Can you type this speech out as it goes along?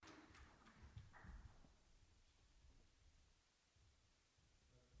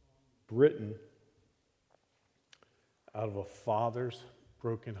written out of a father's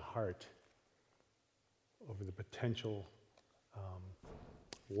broken heart over the potential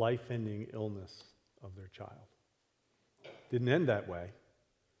life-ending illness of their child. Didn't end that way,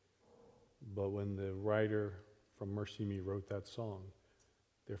 but when the writer from Mercy Me wrote that song,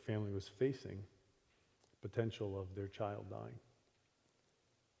 their family was facing the potential of their child dying.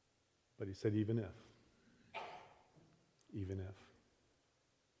 But he said, even if.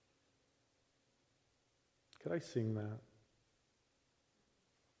 Could I sing that?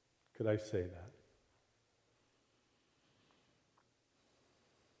 Could I say that?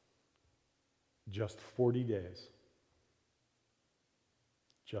 Just 40 days.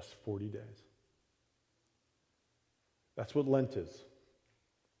 Just 40 days. That's what Lent is.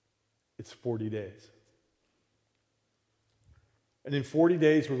 It's 40 days. And in 40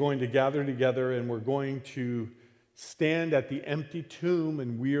 days, we're going to gather together and we're going to stand at the empty tomb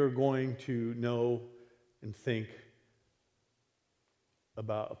and we are going to know and think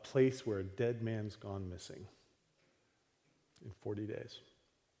about a place where a dead man's gone missing in 40 days.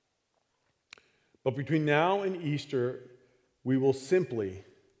 But between now and Easter, we will simply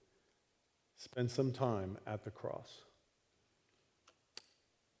spend some time at the cross.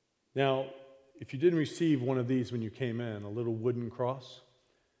 Now, if you didn't receive one of these when you came in, a little wooden cross,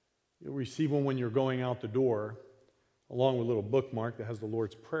 you'll receive one when you're going out the door, along with a little bookmark that has the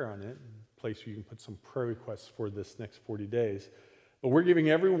Lord's Prayer on it, a place where you can put some prayer requests for this next 40 days. But we're giving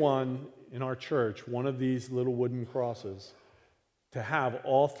everyone in our church one of these little wooden crosses to have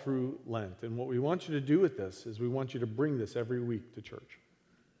all through Lent. And what we want you to do with this is we want you to bring this every week to church.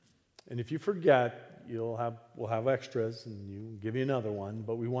 And if you forget, we'll have extras and we'll give you another one.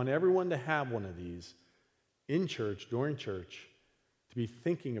 But we want everyone to have one of these in church, during church, to be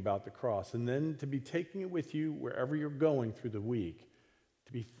thinking about the cross. And then to be taking it with you wherever you're going through the week,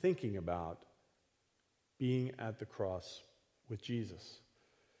 to be thinking about being at the cross with Jesus.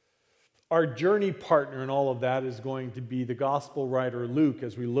 Our journey partner in all of that is going to be the gospel writer Luke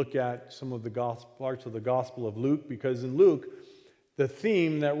as we look at some of the parts of the gospel of Luke, because in Luke, the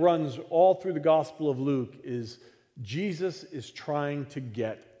theme that runs all through the gospel of Luke is Jesus is trying to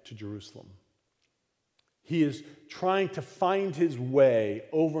get to Jerusalem. He is trying to find his way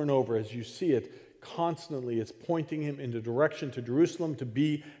over and over as you see it constantly. It's pointing him in the direction to Jerusalem to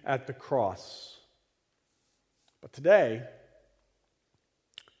be at the cross. But today,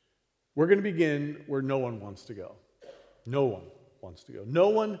 we're going to begin where no one wants to go. No one wants to go. No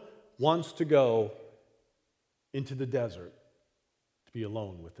one wants to go into the desert to be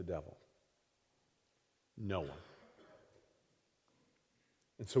alone with the devil. No one.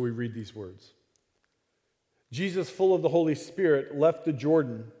 And so we read these words. Jesus, full of the Holy Spirit, left the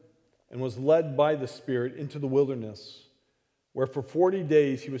Jordan and was led by the Spirit into the wilderness, where for 40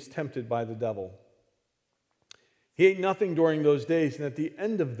 days he was tempted by the devil. He ate nothing during those days, and at the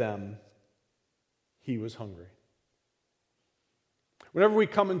end of them, he was hungry. Whenever we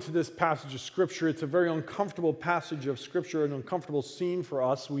come into this passage of Scripture, it's a very uncomfortable passage of Scripture, an uncomfortable scene for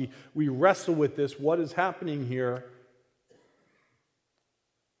us. We wrestle with this. What is happening here?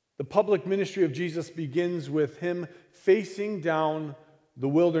 The public ministry of Jesus begins with him facing down the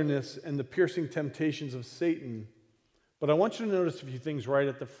wilderness and the piercing temptations of Satan. But I want you to notice a few things right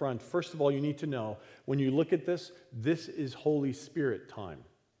at the front. First of all, you need to know, when you look at this, this is Holy Spirit time.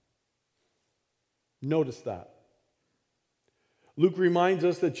 Notice that. Luke reminds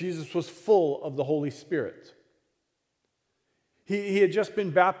us that Jesus was full of the Holy Spirit. He had just been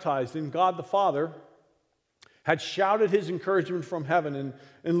baptized, and God the Father had shouted his encouragement from heaven. And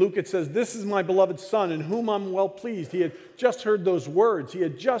in Luke it says, "This is my beloved Son, in whom I'm well pleased." He had just heard those words. He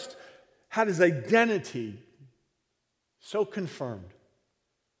had just had his identity so confirmed.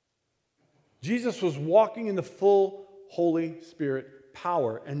 Jesus was walking in the full Holy Spirit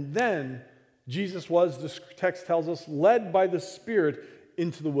power. And then Jesus was, the text tells us, led by the Spirit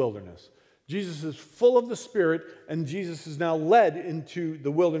into the wilderness. Jesus is full of the Spirit, and Jesus is now led into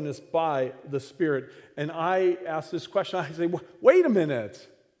the wilderness by the Spirit. And I ask this question, I say, wait a minute.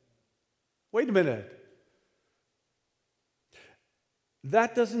 Wait a minute.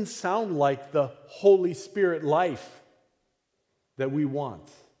 That doesn't sound like the Holy Spirit life that we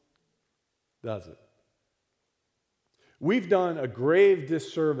want, does it? We've done a grave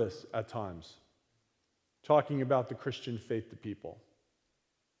disservice at times talking about the Christian faith to people.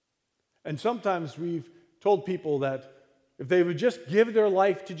 And sometimes we've told people that if they would just give their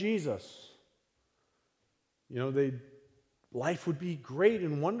life to Jesus, life would be great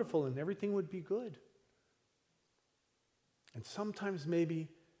and wonderful and everything would be good. And sometimes maybe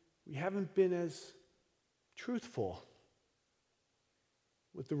we haven't been as truthful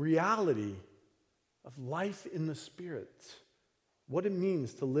with the reality of life in the Spirit, what it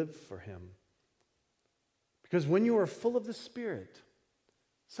means to live for Him. Because when you are full of the Spirit,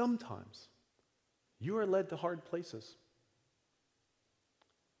 sometimes you are led to hard places.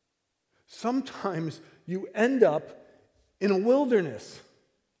 Sometimes you end up in a wilderness.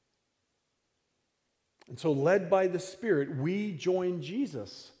 And so, led by the Spirit, we join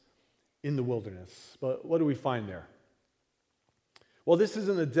Jesus in the wilderness. But what do we find there? Well, this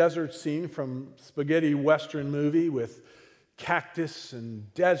isn't a desert scene from spaghetti western movie with cactus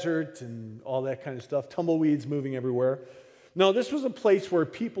and desert and all that kind of stuff, tumbleweeds moving everywhere. No, this was a place where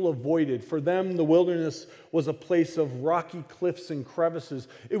people avoided. For them, the wilderness was a place of rocky cliffs and crevices.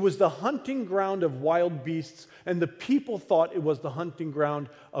 It was the hunting ground of wild beasts, and the people thought it was the hunting ground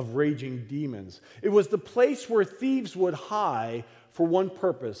of raging demons. It was the place where thieves would hide for one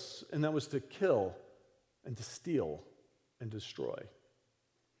purpose, and that was to kill and to steal and destroy.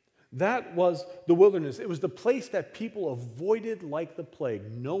 That was the wilderness. It was the place that people avoided like the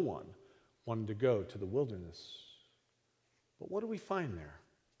plague. No one wanted to go to the wilderness. But what do we find there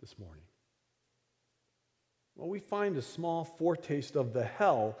this morning? Well, we find a small foretaste of the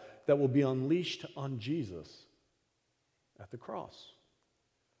hell that will be unleashed on Jesus at the cross.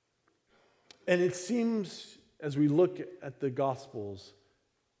 And it seems, as we look at the Gospels,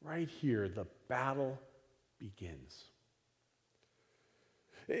 right here, the battle begins.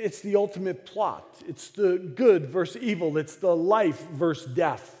 It's the ultimate plot. It's the good versus evil. It's the life versus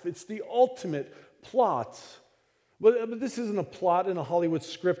death. It's the ultimate plot. But this isn't a plot in a Hollywood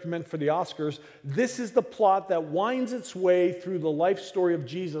script meant for the Oscars. This is the plot that winds its way through the life story of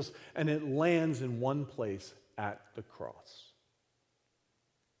Jesus, and it lands in one place, at the cross.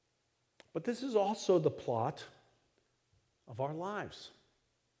 But this is also the plot of our lives.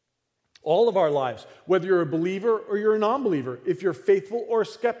 All of our lives, whether you're a believer or you're a non-believer, if you're faithful or a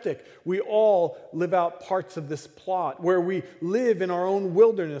skeptic, we all live out parts of this plot where we live in our own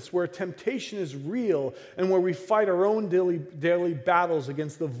wilderness, where temptation is real, and where we fight our own daily battles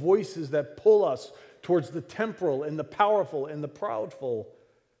against the voices that pull us towards the temporal and the powerful and the proudful.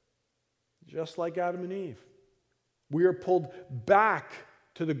 Just like Adam and Eve. We are pulled back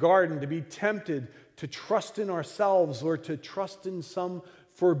to the garden to be tempted to trust in ourselves or to trust in some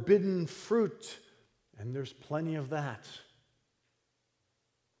forbidden fruit, and there's plenty of that.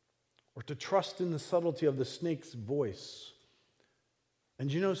 Or to trust in the subtlety of the snake's voice.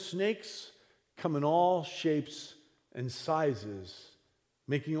 And you know, snakes come in all shapes and sizes,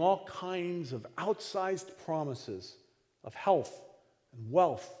 making all kinds of outsized promises of health and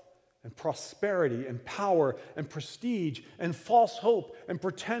wealth and prosperity and power and prestige and false hope and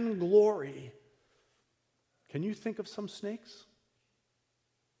pretend glory. Can you think of some snakes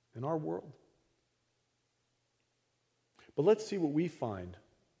in our world? But let's see what we find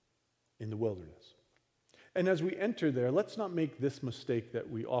in the wilderness. And as we enter there, let's not make this mistake that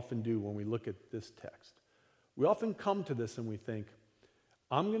we often do when we look at this text. We often come to this and we think,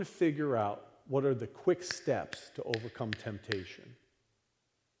 I'm going to figure out what are the quick steps to overcome temptation.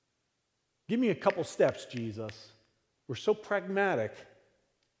 Give me a couple steps, Jesus. We're so pragmatic.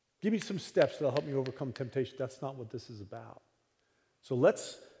 Give me some steps that'll help me overcome temptation. That's not what this is about. So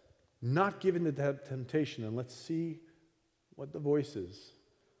let's not give in to that temptation, and let's see what the voices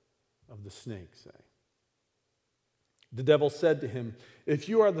of the snake say. The devil said to him, "If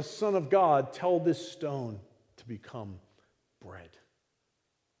you are the Son of God, tell this stone to become bread."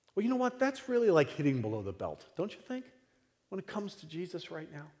 Well, you know what? That's really like hitting below the belt, don't you think? When it comes to Jesus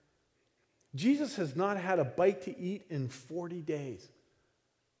right now. Jesus has not had a bite to eat in 40 days.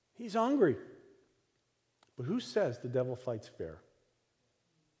 He's hungry. But who says the devil fights fair?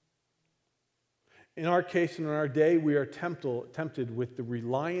 In our case and in our day, we are tempted with the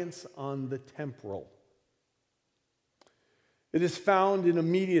reliance on the temporal. It is found in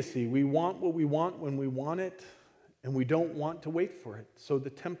immediacy. We want what we want when we want it, and we don't want to wait for it. So the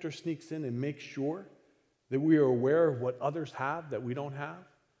tempter sneaks in and makes sure that we are aware of what others have that we don't have.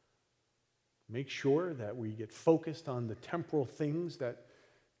 Make sure that we get focused on the temporal things that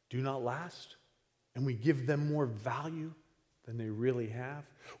do not last, and we give them more value than they really have.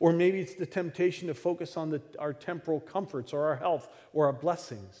 Or maybe it's the temptation to focus on our temporal comforts or our health or our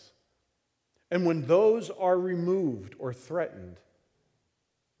blessings. And when those are removed or threatened,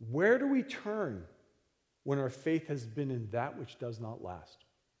 where do we turn when our faith has been in that which does not last?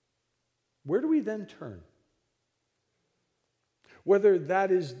 Where do we then turn? Whether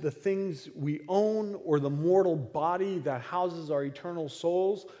that is the things we own or the mortal body that houses our eternal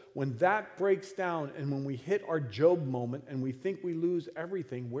souls, when that breaks down and when we hit our Job moment and we think we lose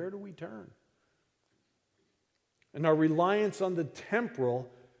everything, where do we turn? and our reliance on the temporal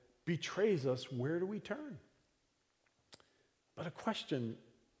betrays us, where do we turn? But a question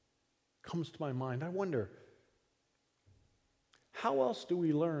comes to my mind. I wonder, how else do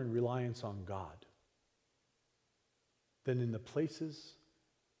we learn reliance on God than in the places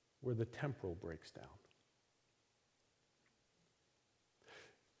where the temporal breaks down?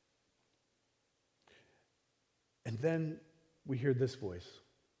 And then we hear this voice.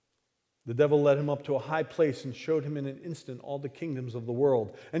 The devil led him up to a high place and showed him in an instant all the kingdoms of the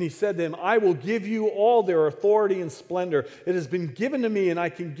world. And he said to him, I will give you all their authority and splendor. It has been given to me, and I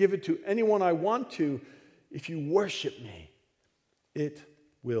can give it to anyone I want to. If you worship me, it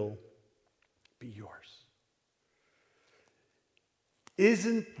will be yours.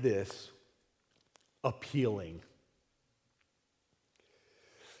 Isn't this appealing?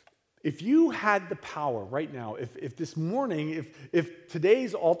 If you had the power right now, if this morning, if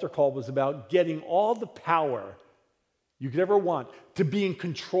today's altar call was about getting all the power you could ever want to be in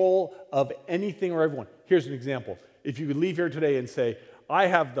control of anything or everyone. Here's an example. If you could leave here today and say, I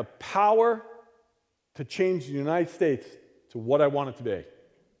have the power to change the United States to what I want it to be.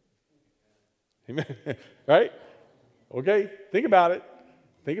 Amen. Right? Okay? Think about it.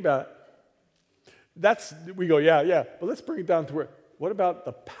 Think about it. We go, yeah. But let's bring it down to where. What about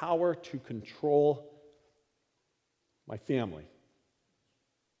the power to control my family?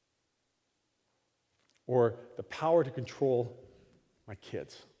 Or the power to control my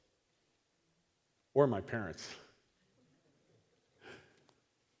kids? Or my parents?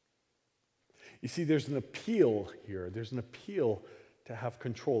 You see, there's an appeal here. There's an appeal to have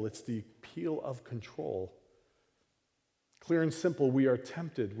control. It's the appeal of control. Clear and simple, we are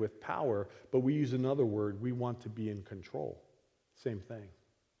tempted with power, but we use another word. We want to be in control. Same thing.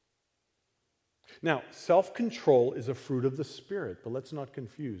 Now, self-control is a fruit of the Spirit, but let's not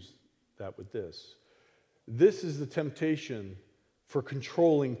confuse that with this. This is the temptation for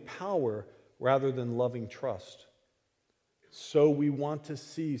controlling power rather than loving trust. So we want to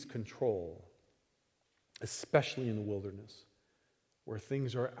seize control, especially in the wilderness, where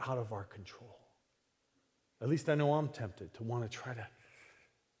things are out of our control. At least I know I'm tempted to want to try to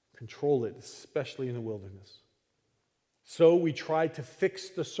control it, especially in the wilderness. So we try to fix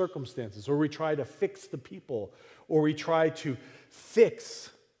the circumstances, or we try to fix the people, or we try to fix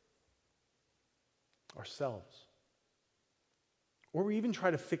ourselves. Or we even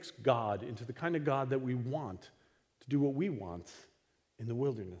try to fix God into the kind of God that we want to do what we want in the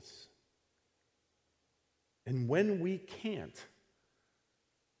wilderness. And when we can't,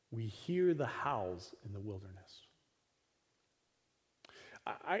 we hear the howls in the wilderness.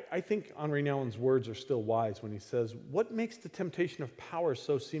 I think Henri Nouwen's words are still wise when he says, what makes the temptation of power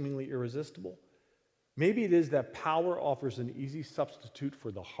so seemingly irresistible? Maybe it is that power offers an easy substitute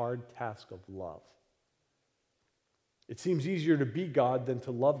for the hard task of love. It seems easier to be God than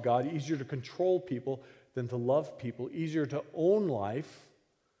to love God, easier to control people than to love people, easier to own life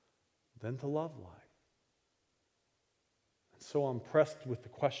than to love life. And so I'm pressed with the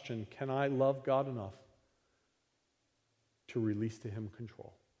question, can I love God enough to release to him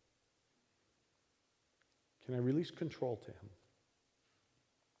control? Can I release control to him?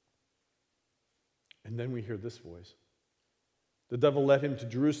 And then we hear this voice. The devil led him to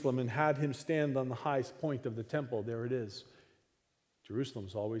Jerusalem and had him stand on the highest point of the temple. There it is.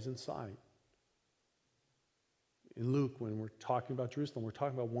 Jerusalem's always in sight. In Luke, when we're talking about Jerusalem, we're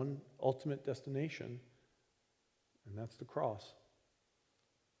talking about one ultimate destination, and that's the cross.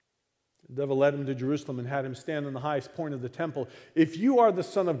 The devil led him to Jerusalem and had him stand on the highest point of the temple. If you are the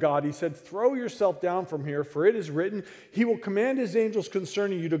Son of God, he said, throw yourself down from here, for it is written, he will command his angels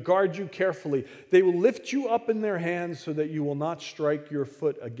concerning you to guard you carefully. They will lift you up in their hands so that you will not strike your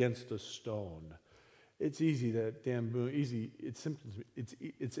foot against a stone. It's easy that Dan Boone,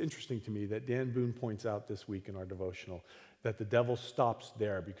 it's interesting to me that Dan Boone points out this week in our devotional that the devil stops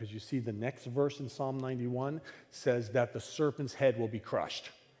there, because you see the next verse in Psalm 91 says that the serpent's head will be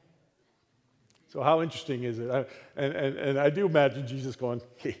crushed. So how interesting is it? And I do imagine Jesus going,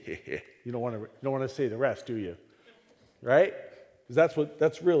 you don't want to say the rest, do you? Right? Because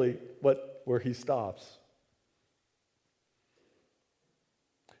that's really where he stops.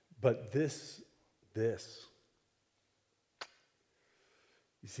 But this, you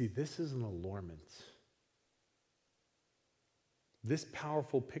see, this is an allurement. This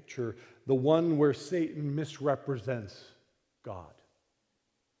powerful picture, the one where Satan misrepresents God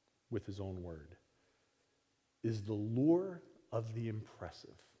with his own word, is the lure of the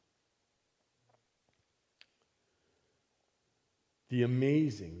impressive, the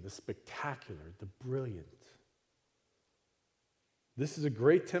amazing, the spectacular, the brilliant. This is a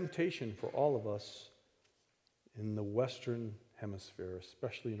great temptation for all of us in the Western Hemisphere,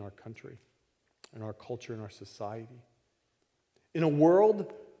 especially in our country, in our culture, in our society. In a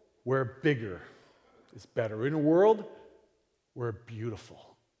world where bigger is better. In a world where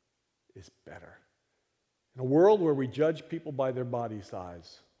beautiful is better. In a world where we judge people by their body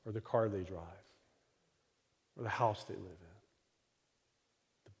size or the car they drive or the house they live in.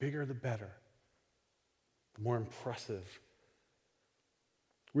 The bigger the better. The more impressive.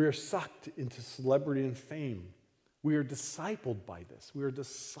 We are sucked into celebrity and fame. We are discipled by this. We are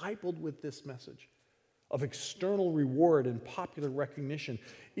discipled with this message of external reward and popular recognition,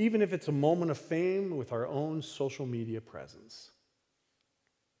 even if it's a moment of fame with our own social media presence.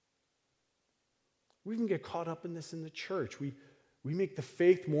 We even get caught up in this in the church. We make the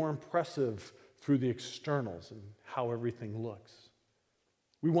faith more impressive through the externals and how everything looks.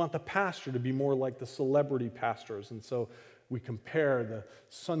 We want the pastor to be more like the celebrity pastors, and so we compare the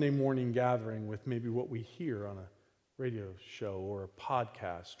Sunday morning gathering with maybe what we hear on a radio show or a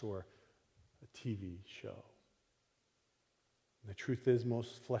podcast or a TV show. And the truth is,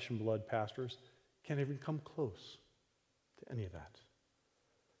 most flesh and blood pastors can't even come close to any of that.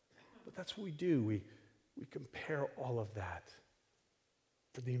 But that's what we do. We compare all of that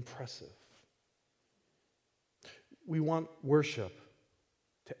for the impressive. We want worship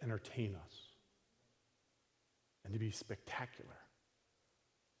to entertain us and to be spectacular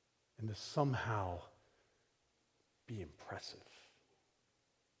and to somehow be impressive.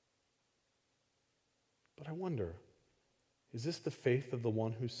 But I wonder, is this the faith of the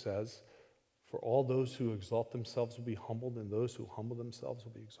one who says, for all those who exalt themselves will be humbled, and those who humble themselves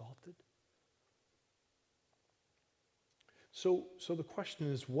will be exalted? So the question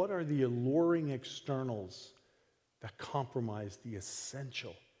is, what are the alluring externals that compromise the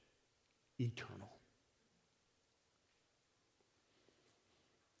essential, eternal?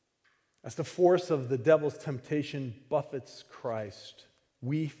 As the force of the devil's temptation buffets Christ,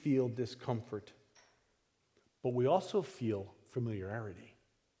 we feel discomfort, but we also feel familiarity.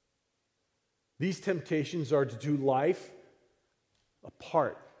 These temptations are to do life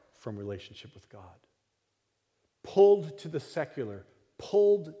apart from relationship with God. Pulled to the secular,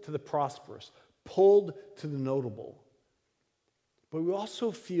 pulled to the prosperous, pulled to the notable. But we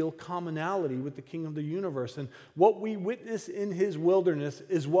also feel commonality with the King of the universe. And what we witness in his wilderness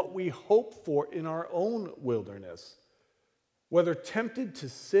is what we hope for in our own wilderness. Whether tempted to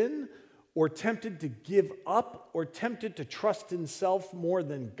sin, or tempted to give up, or tempted to trust in self more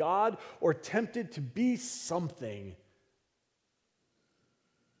than God, or tempted to be something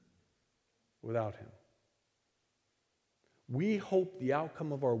without him. We hope the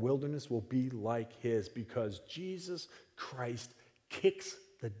outcome of our wilderness will be like his, because Jesus Christ kicks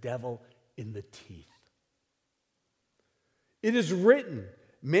the devil in the teeth. It is written,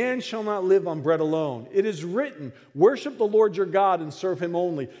 man shall not live on bread alone. It is written, worship the Lord your God and serve him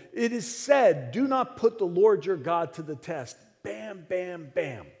only. It is said, do not put the Lord your God to the test. Bam, bam,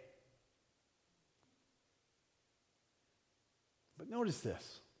 bam. But notice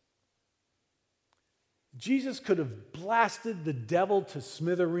this. Jesus could have blasted the devil to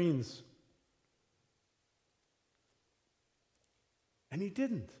smithereens. And he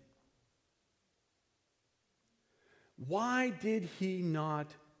didn't. Why did he not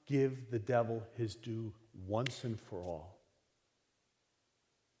give the devil his due once and for all?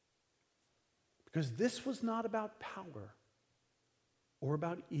 Because this was not about power or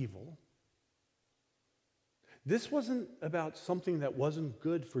about evil. This wasn't about something that wasn't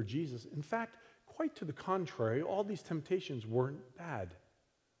good for Jesus. In fact, quite to the contrary, all these temptations weren't bad.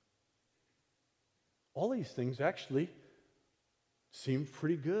 All these things actually seemed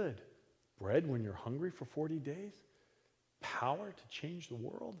pretty good. Bread when you're hungry for 40 days. Power to change the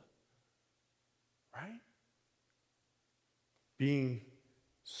world. Right? Being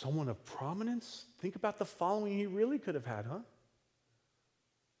someone of prominence. Think about the following he really could have had, huh?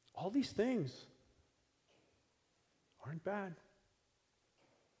 All these things aren't bad.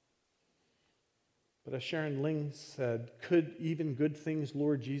 But as Sharon Ling said, could even good things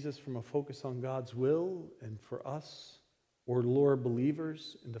lure Jesus from a focus on God's will and for us, or lure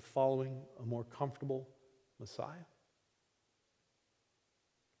believers into following a more comfortable Messiah?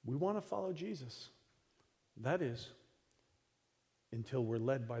 We want to follow Jesus. That is, until we're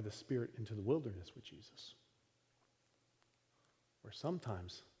led by the Spirit into the wilderness with Jesus. Where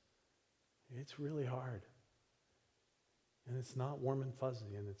sometimes it's really hard. And it's not warm and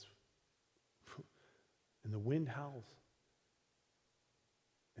fuzzy, and the wind howls.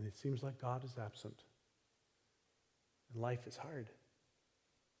 And it seems like God is absent. And life is hard.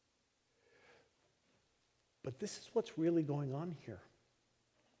 But this is what's really going on here.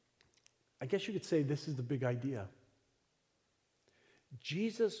 I guess you could say this is the big idea.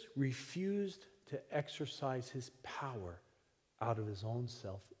 Jesus refused to exercise his power out of his own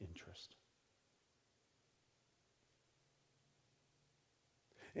self-interest.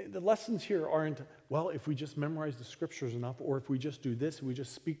 The lessons here aren't, well, if we just memorize the scriptures enough, or if we just do this, we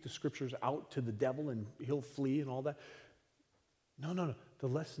just speak the scriptures out to the devil and he'll flee and all that. No. The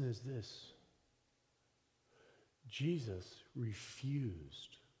lesson is this. Jesus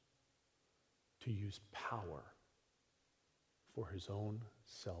refused to use power for his own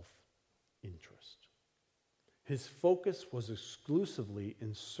self-interest. His focus was exclusively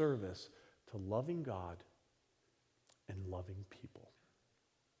in service to loving God and loving people.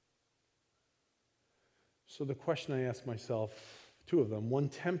 So the question I ask myself, two of them. One,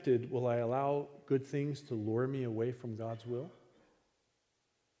 tempted, will I allow good things to lure me away from God's will?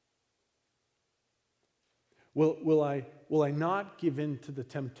 Will I not give in to the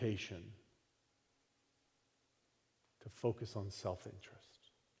temptation to focus on self-interest?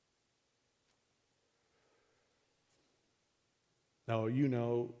 Now,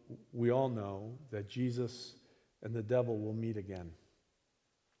 we all know that Jesus and the devil will meet again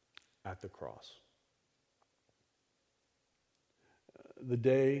at the cross. The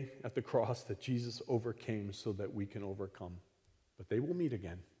day at the cross that Jesus overcame so that we can overcome. But they will meet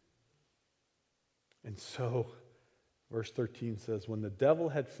again. And so, verse 13 says, when the devil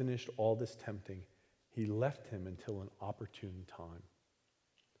had finished all this tempting, he left him until an opportune time.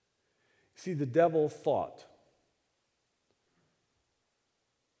 See, the devil thought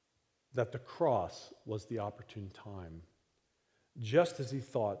that the cross was the opportune time, just as he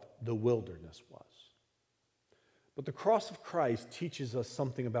thought the wilderness was. But the cross of Christ teaches us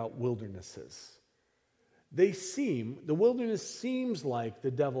something about wildernesses. The wilderness seems like the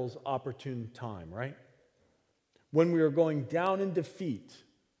devil's opportune time, right? When we are going down in defeat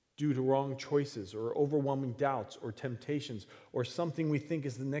due to wrong choices or overwhelming doubts or temptations or something we think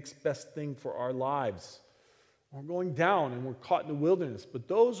is the next best thing for our lives. We're going down and we're caught in the wilderness. But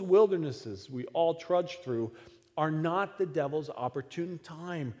those wildernesses we all trudge through are not the devil's opportune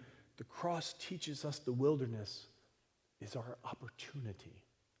time. The cross teaches us the wilderness is our opportunity.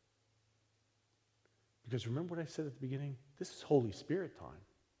 Because remember what I said at the beginning? This is Holy Spirit time.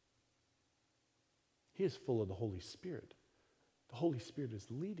 He is full of the Holy Spirit. The Holy Spirit is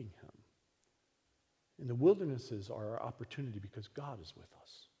leading him. And the wildernesses are our opportunity because God is with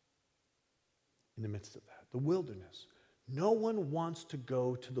us in the midst of that. The wilderness. No one wants to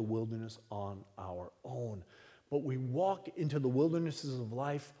go to the wilderness on our own. But we walk into the wildernesses of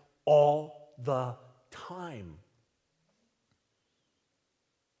life all the time.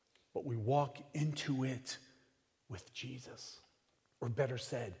 But we walk into it with Jesus. Or better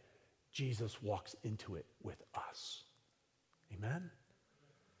said, Jesus walks into it with us. Amen?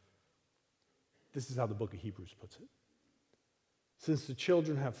 This is how the book of Hebrews puts it. Since the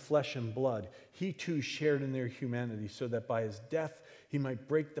children have flesh and blood, he too shared in their humanity, so that by his death he might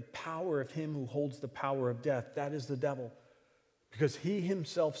break the power of him who holds the power of death. That is the devil. Because he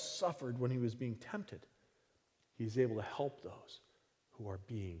himself suffered when he was being tempted. He is able to help those who are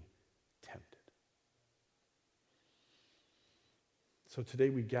being tempted. So today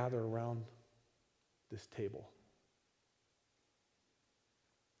we gather around this table.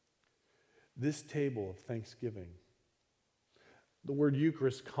 This table of thanksgiving. The word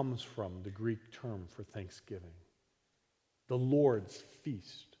Eucharist comes from the Greek term for thanksgiving. The Lord's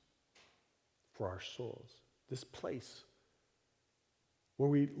feast for our souls. This place where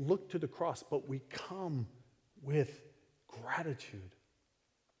we look to the cross, but we come with gratitude.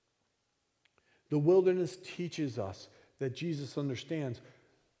 The wilderness teaches us that Jesus understands,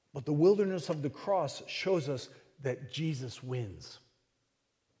 but the wilderness of the cross shows us that Jesus wins.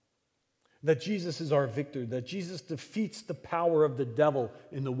 That Jesus is our victor, that Jesus defeats the power of the devil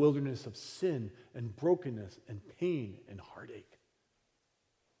in the wilderness of sin and brokenness and pain and heartache.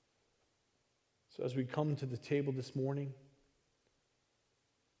 So as we come to the table this morning,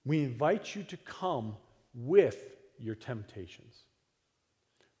 we invite you to come with your temptations.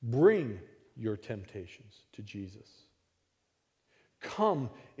 Bring your temptations to Jesus. Come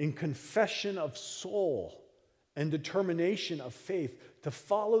in confession of soul and determination of faith to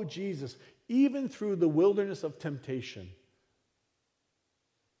follow Jesus even through the wilderness of temptation.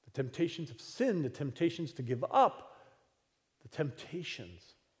 The temptations of sin, the temptations to give up, the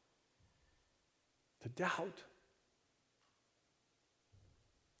temptations to doubt.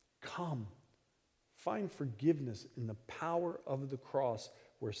 Come, find forgiveness in the power of the cross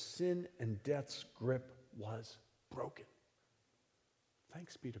where sin and death's grip was broken.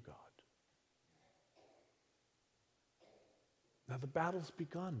 Thanks be to God. Now the battle's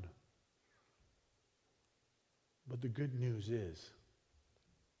begun. But the good news is,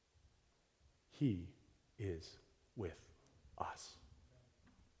 he is with us,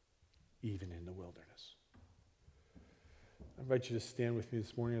 even in the wilderness. I invite you to stand with me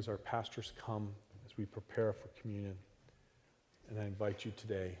this morning as our pastors come, as we prepare for communion. And I invite you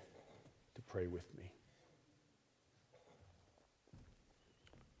today to pray with me.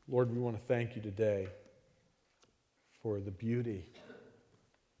 Lord, we want to thank you today for the beauty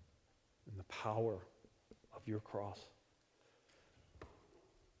and the power of your cross.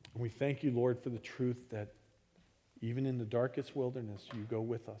 And we thank you, Lord, for the truth that even in the darkest wilderness, you go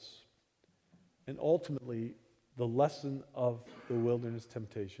with us. And ultimately, the lesson of the wilderness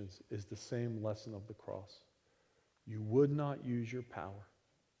temptations is the same lesson of the cross. You would not use your power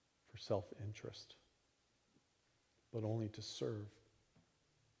for self-interest, but only to serve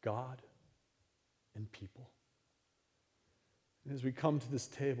God and people. And as we come to this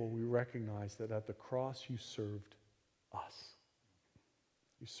table, we recognize that at the cross you served us.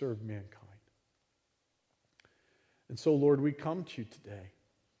 You served mankind. And so, Lord, we come to you today.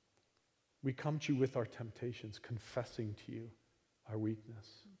 We come to you with our temptations, confessing to you our weakness.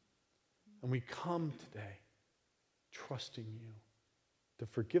 And we come today trusting you to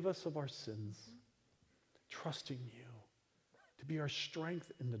forgive us of our sins, trusting you to be our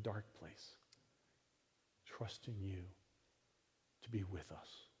strength in the dark place, trusting you to be with us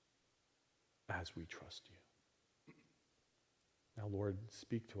as we trust you. Now, Lord,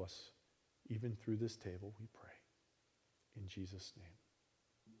 speak to us even through this table, we pray. In Jesus'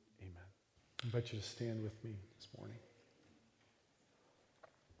 name, amen. I invite you to stand with me this morning.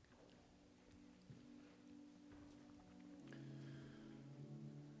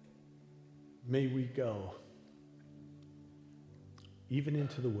 May we go even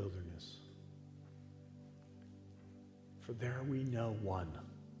into the wilderness, for there we know one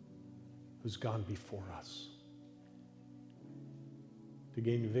who's gone before us to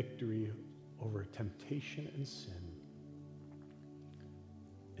gain victory over temptation and sin,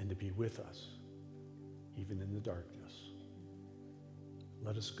 and to be with us even in the darkness.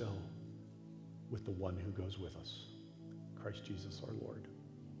 Let us go with the one who goes with us, Christ Jesus our Lord.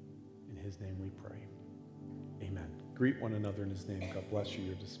 In his name we pray. Amen. Greet one another in his name. God bless you.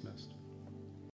 You're dismissed.